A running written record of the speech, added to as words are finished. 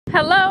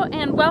Hello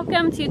and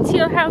welcome to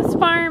Teal House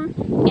Farm,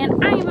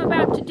 and I am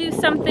about to do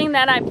something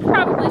that I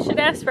probably should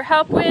ask for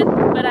help with,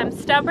 but I'm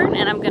stubborn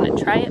and I'm going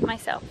to try it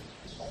myself.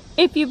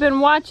 If you've been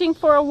watching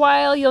for a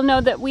while, you'll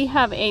know that we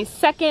have a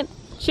second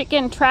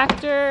chicken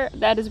tractor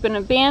that has been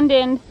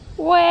abandoned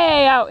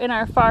way out in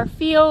our far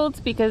fields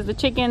because the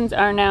chickens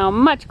are now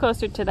much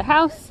closer to the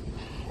house,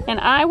 and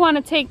I want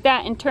to take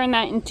that and turn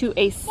that into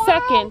a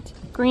second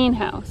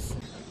greenhouse.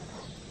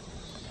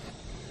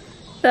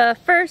 The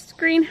first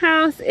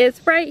greenhouse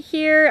is right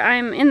here.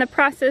 I'm in the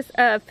process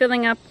of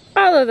filling up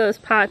all of those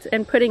pots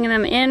and putting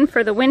them in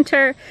for the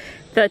winter.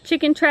 The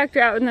chicken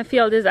tractor out in the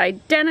field is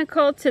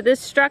identical to this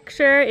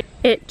structure.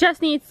 It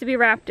just needs to be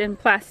wrapped in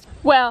plastic.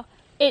 Well,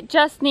 it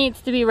just needs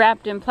to be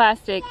wrapped in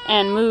plastic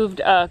and moved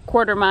a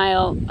quarter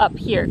mile up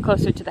here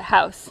closer to the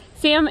house.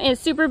 Sam is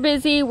super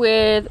busy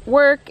with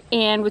work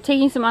and with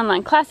taking some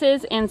online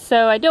classes, and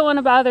so I don't want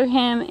to bother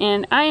him,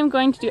 and I am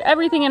going to do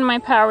everything in my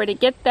power to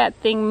get that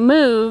thing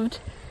moved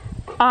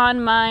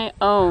on my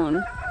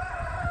own.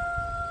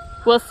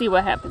 We'll see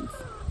what happens.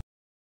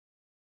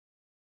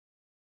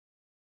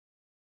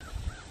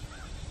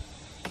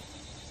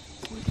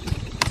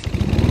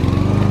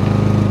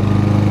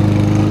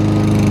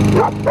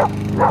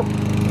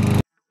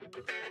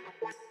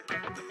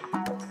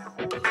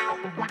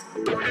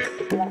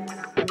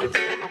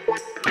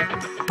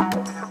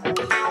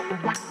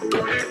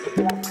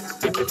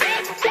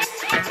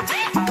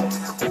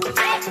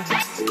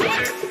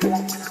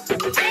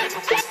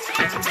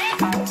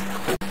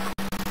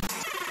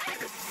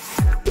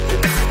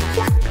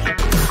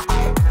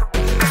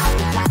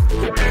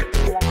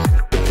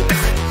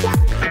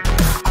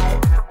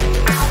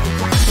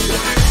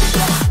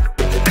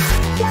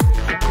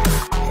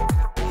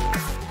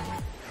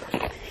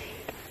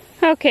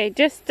 Okay,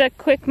 just a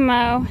quick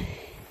mow.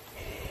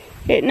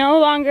 It no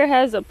longer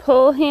has a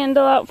pull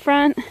handle out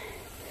front,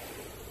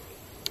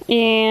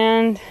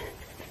 and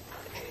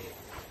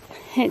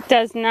it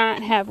does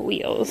not have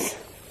wheels.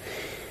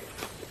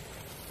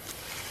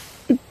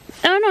 Oh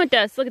no, it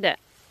does. Look at that.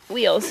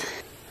 Wheels.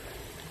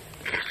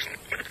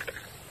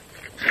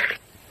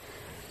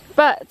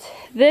 But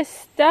this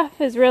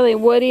stuff is really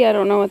woody. I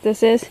don't know what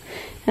this is.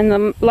 And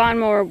the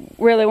lawnmower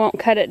really won't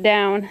cut it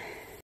down.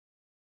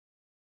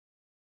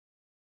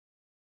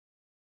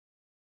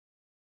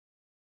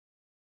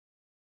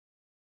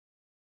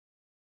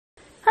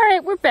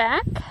 Alright, we're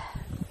back.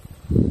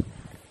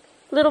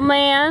 Little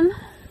man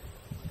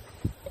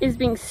is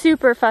being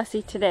super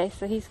fussy today,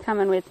 so he's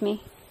coming with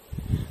me.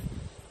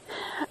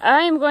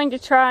 I am going to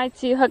try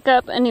to hook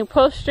up a new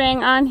pull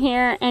string on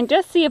here and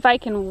just see if I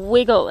can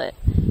wiggle it.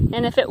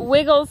 And if it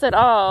wiggles at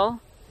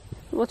all,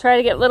 we'll try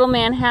to get little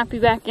man happy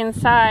back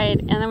inside,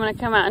 and I'm going to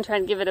come out and try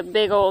to give it a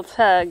big old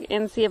tug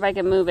and see if I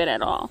can move it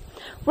at all.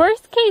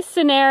 Worst case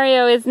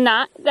scenario is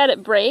not that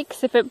it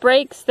breaks. If it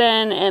breaks,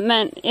 then it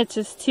meant it's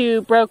just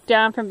too broke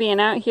down from being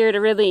out here to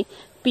really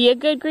be a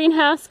good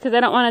greenhouse, because I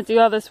don't want to do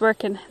all this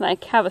work and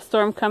like have a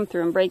storm come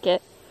through and break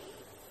it.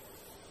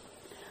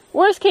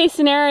 Worst case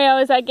scenario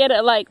is I get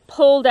it like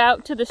pulled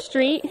out to the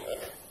street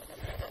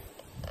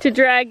to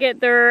drag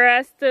it the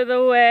rest of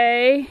the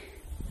way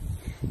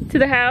to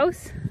the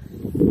house,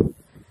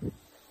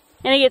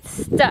 and it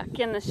gets stuck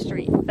in the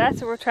street.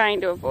 That's what we're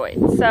trying to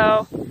avoid.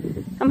 So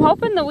I'm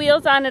hoping the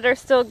wheels on it are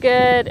still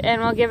good,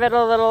 and we'll give it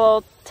a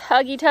little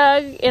tuggy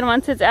tug, and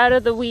once it's out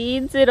of the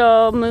weeds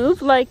it'll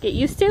move like it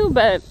used to,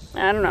 but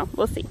I don't know,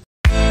 we'll see.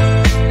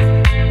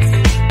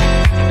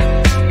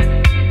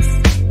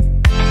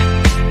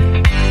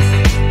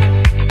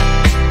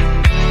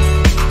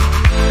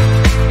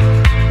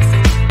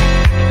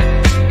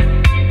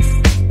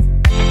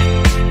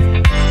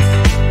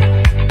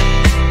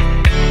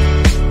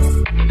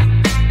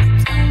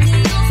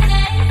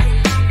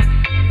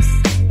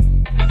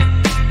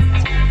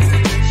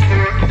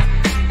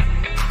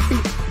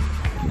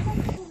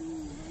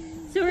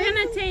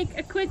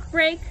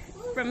 Break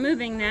from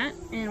moving that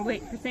and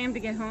wait for Sam to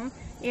get home,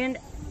 and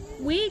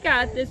we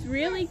got this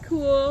really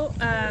cool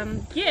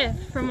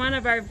gift from one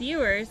of our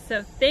viewers,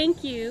 so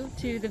thank you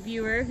to the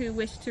viewer who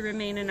wished to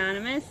remain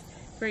anonymous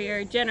for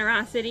your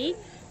generosity.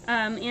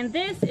 And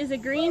this is a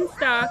green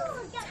stalk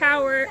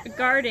tower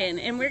garden,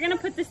 and we're going to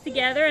put this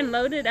together and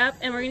load it up,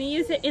 and we're going to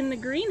use it in the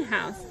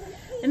greenhouse.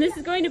 And this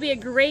is going to be a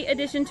great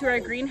addition to our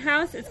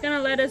greenhouse. It's going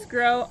to let us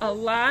grow a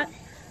lot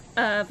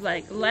of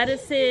like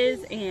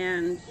lettuces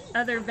and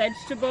other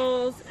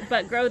vegetables,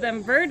 but grow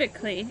them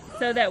vertically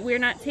so that we're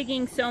not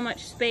taking so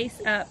much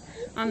space up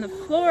on the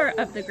floor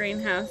of the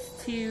greenhouse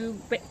to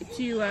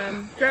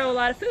grow a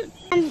lot of food.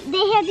 And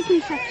they have the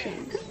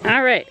construction.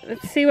 All right,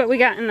 let's see what we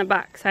got in the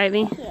box,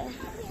 Ivy. Here,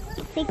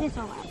 take this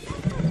all out.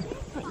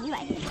 Put you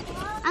right here.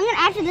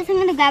 After this, I'm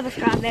gonna grab a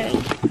strawberry.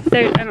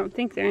 I don't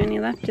think there are any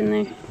left in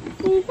there.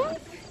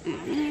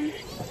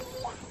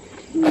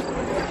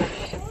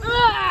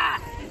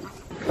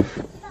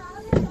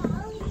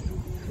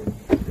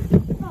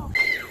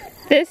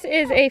 This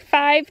is a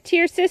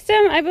 5-tier system.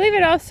 I believe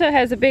it also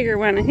has a bigger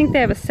one. I think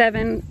they have a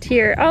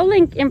 7-tier. I'll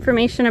link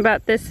information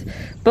about this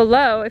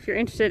below if you're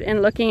interested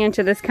in looking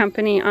into this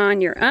company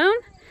on your own.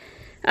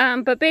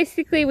 But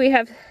basically we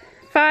have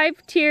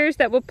 5 tiers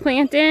that we'll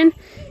plant in,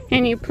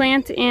 and you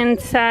plant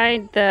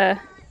inside the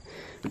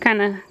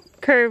kind of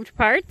curved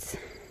parts.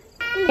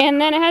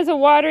 And then it has a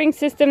watering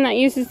system that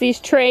uses these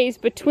trays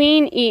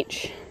between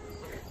each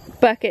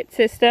bucket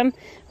system,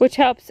 which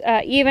helps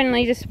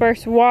evenly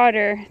disperse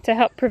water to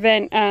help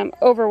prevent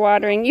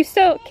overwatering. You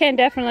still can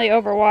definitely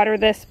overwater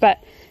this, but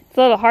it's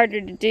a little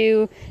harder to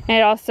do, and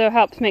it also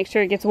helps make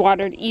sure it gets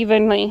watered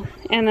evenly.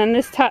 And then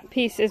this top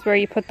piece is where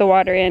you put the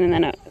water in, and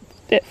then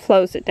it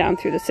flows it down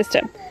through the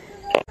system.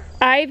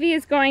 Ivy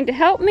is going to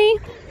help me.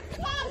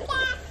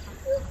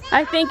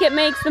 I think it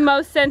makes the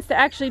most sense to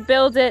actually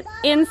build it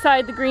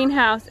inside the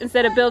greenhouse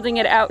instead of building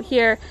it out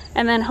here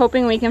and then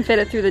hoping we can fit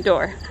it through the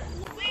door.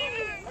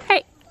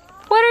 Hey,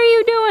 what are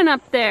you doing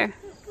up there?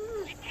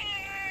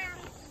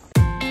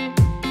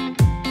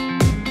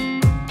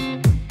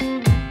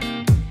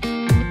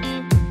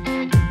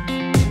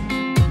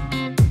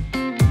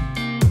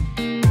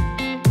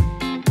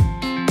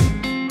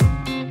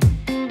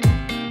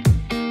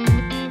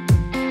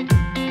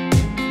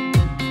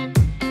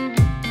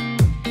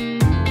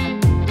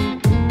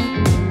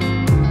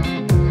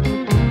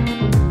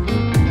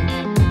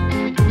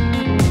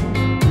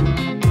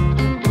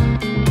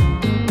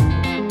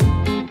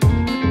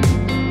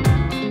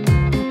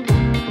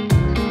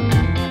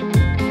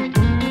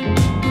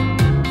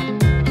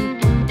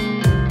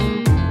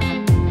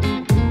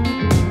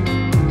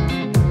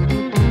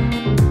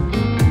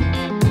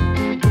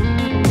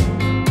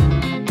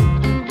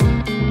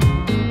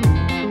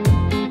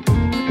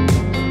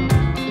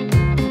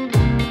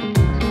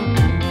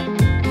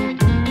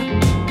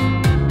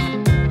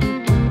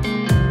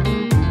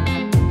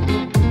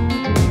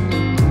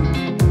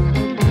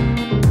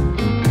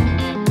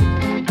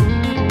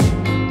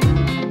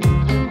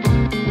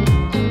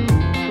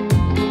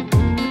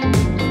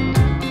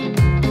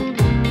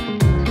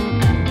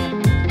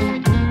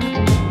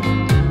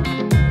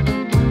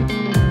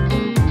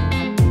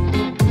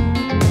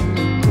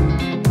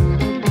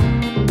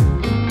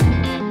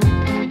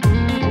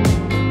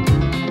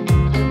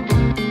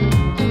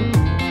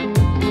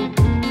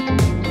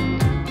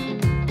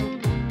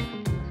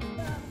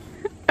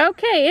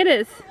 Okay, it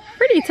is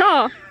pretty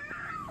tall.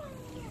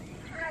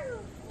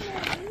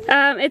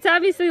 It's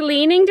obviously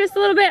leaning just a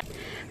little bit.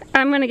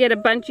 I'm going to get a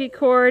bungee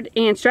cord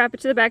and strap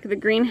it to the back of the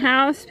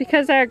greenhouse.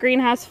 Because our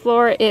greenhouse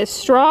floor is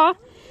straw,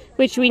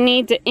 which we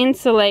need to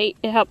insulate.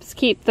 It helps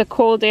keep the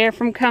cold air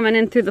from coming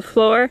in through the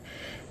floor.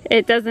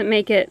 It doesn't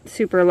make it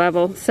super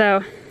level,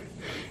 so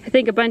I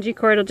think a bungee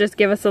cord will just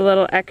give us a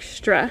little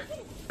extra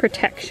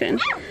protection.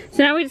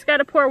 So now we just got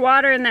to pour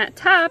water in that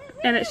top,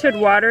 and it should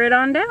water it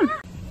on down.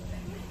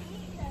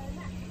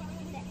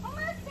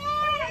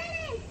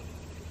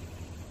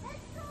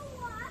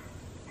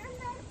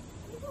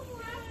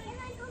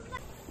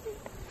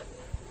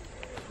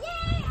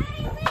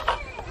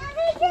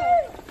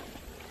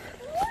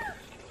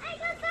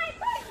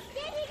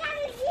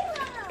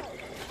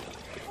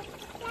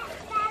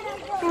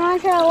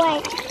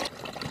 Away.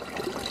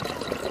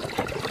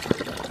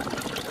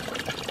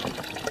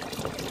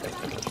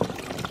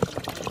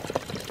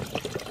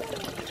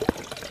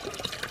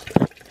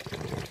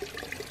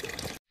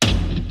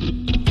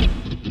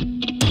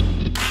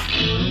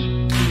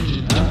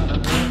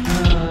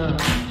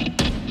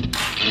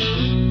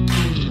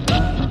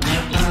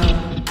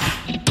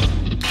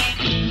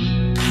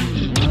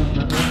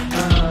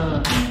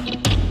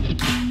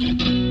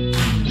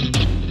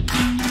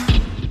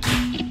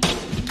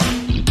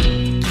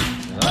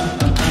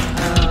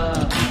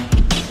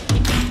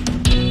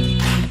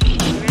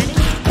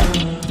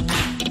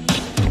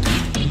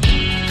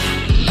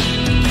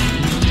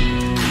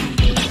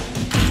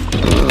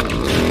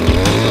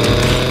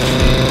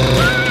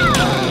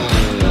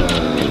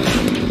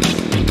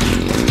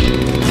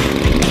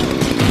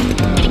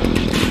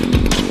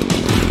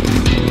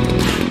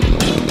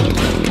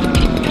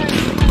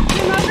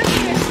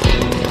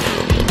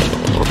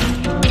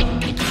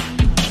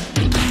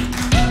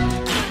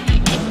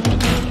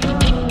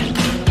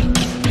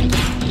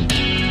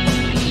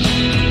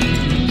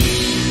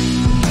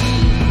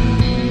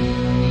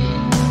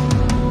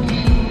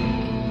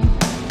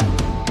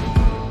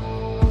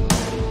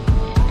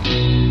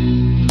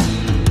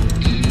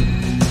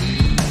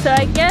 So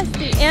I guess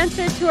the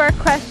answer to our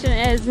question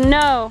is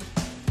no,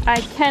 I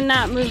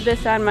cannot move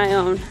this on my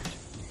own.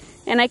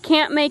 And I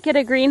can't make it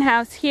a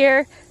greenhouse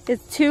here.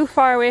 It's too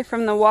far away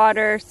from the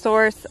water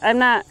source.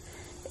 I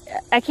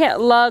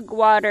can't lug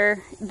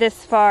water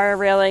this far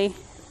really.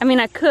 I mean,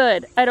 I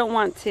could, I don't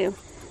want to.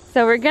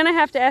 So we're gonna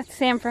have to ask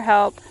Sam for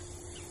help.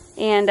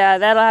 And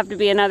that'll have to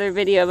be another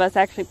video of us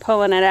actually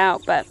pulling it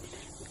out. But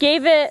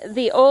gave it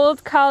the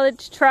old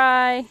college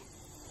try.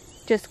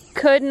 Just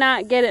could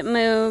not get it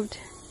moved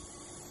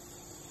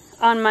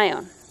on my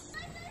own.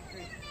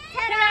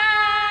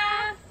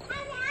 Ta-da!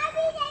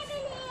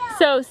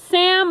 So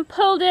Sam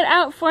pulled it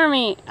out for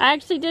me. I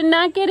actually did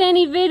not get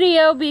any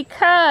video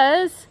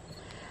because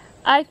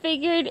I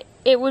figured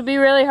it would be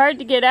really hard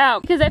to get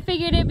out. Because I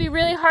figured it'd be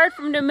really hard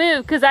for him to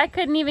move because I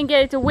couldn't even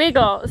get it to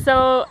wiggle.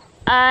 So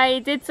I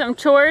did some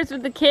chores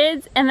with the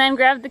kids and then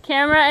grabbed the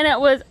camera and it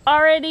was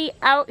already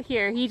out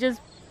here. He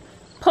just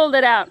pulled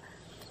it out.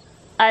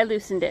 I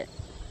loosened it.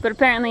 But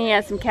apparently he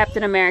has some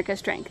Captain America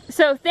strength.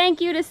 So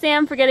thank you to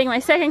Sam for getting my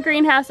second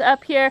greenhouse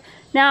up here.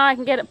 Now I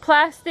can get it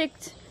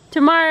plasticed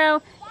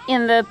tomorrow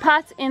in the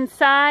pots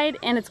inside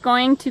and it's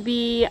going to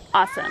be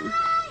awesome.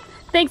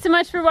 Thanks so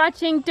much for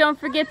watching. Don't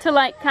forget to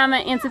like,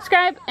 comment, and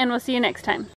subscribe, and we'll see you next time.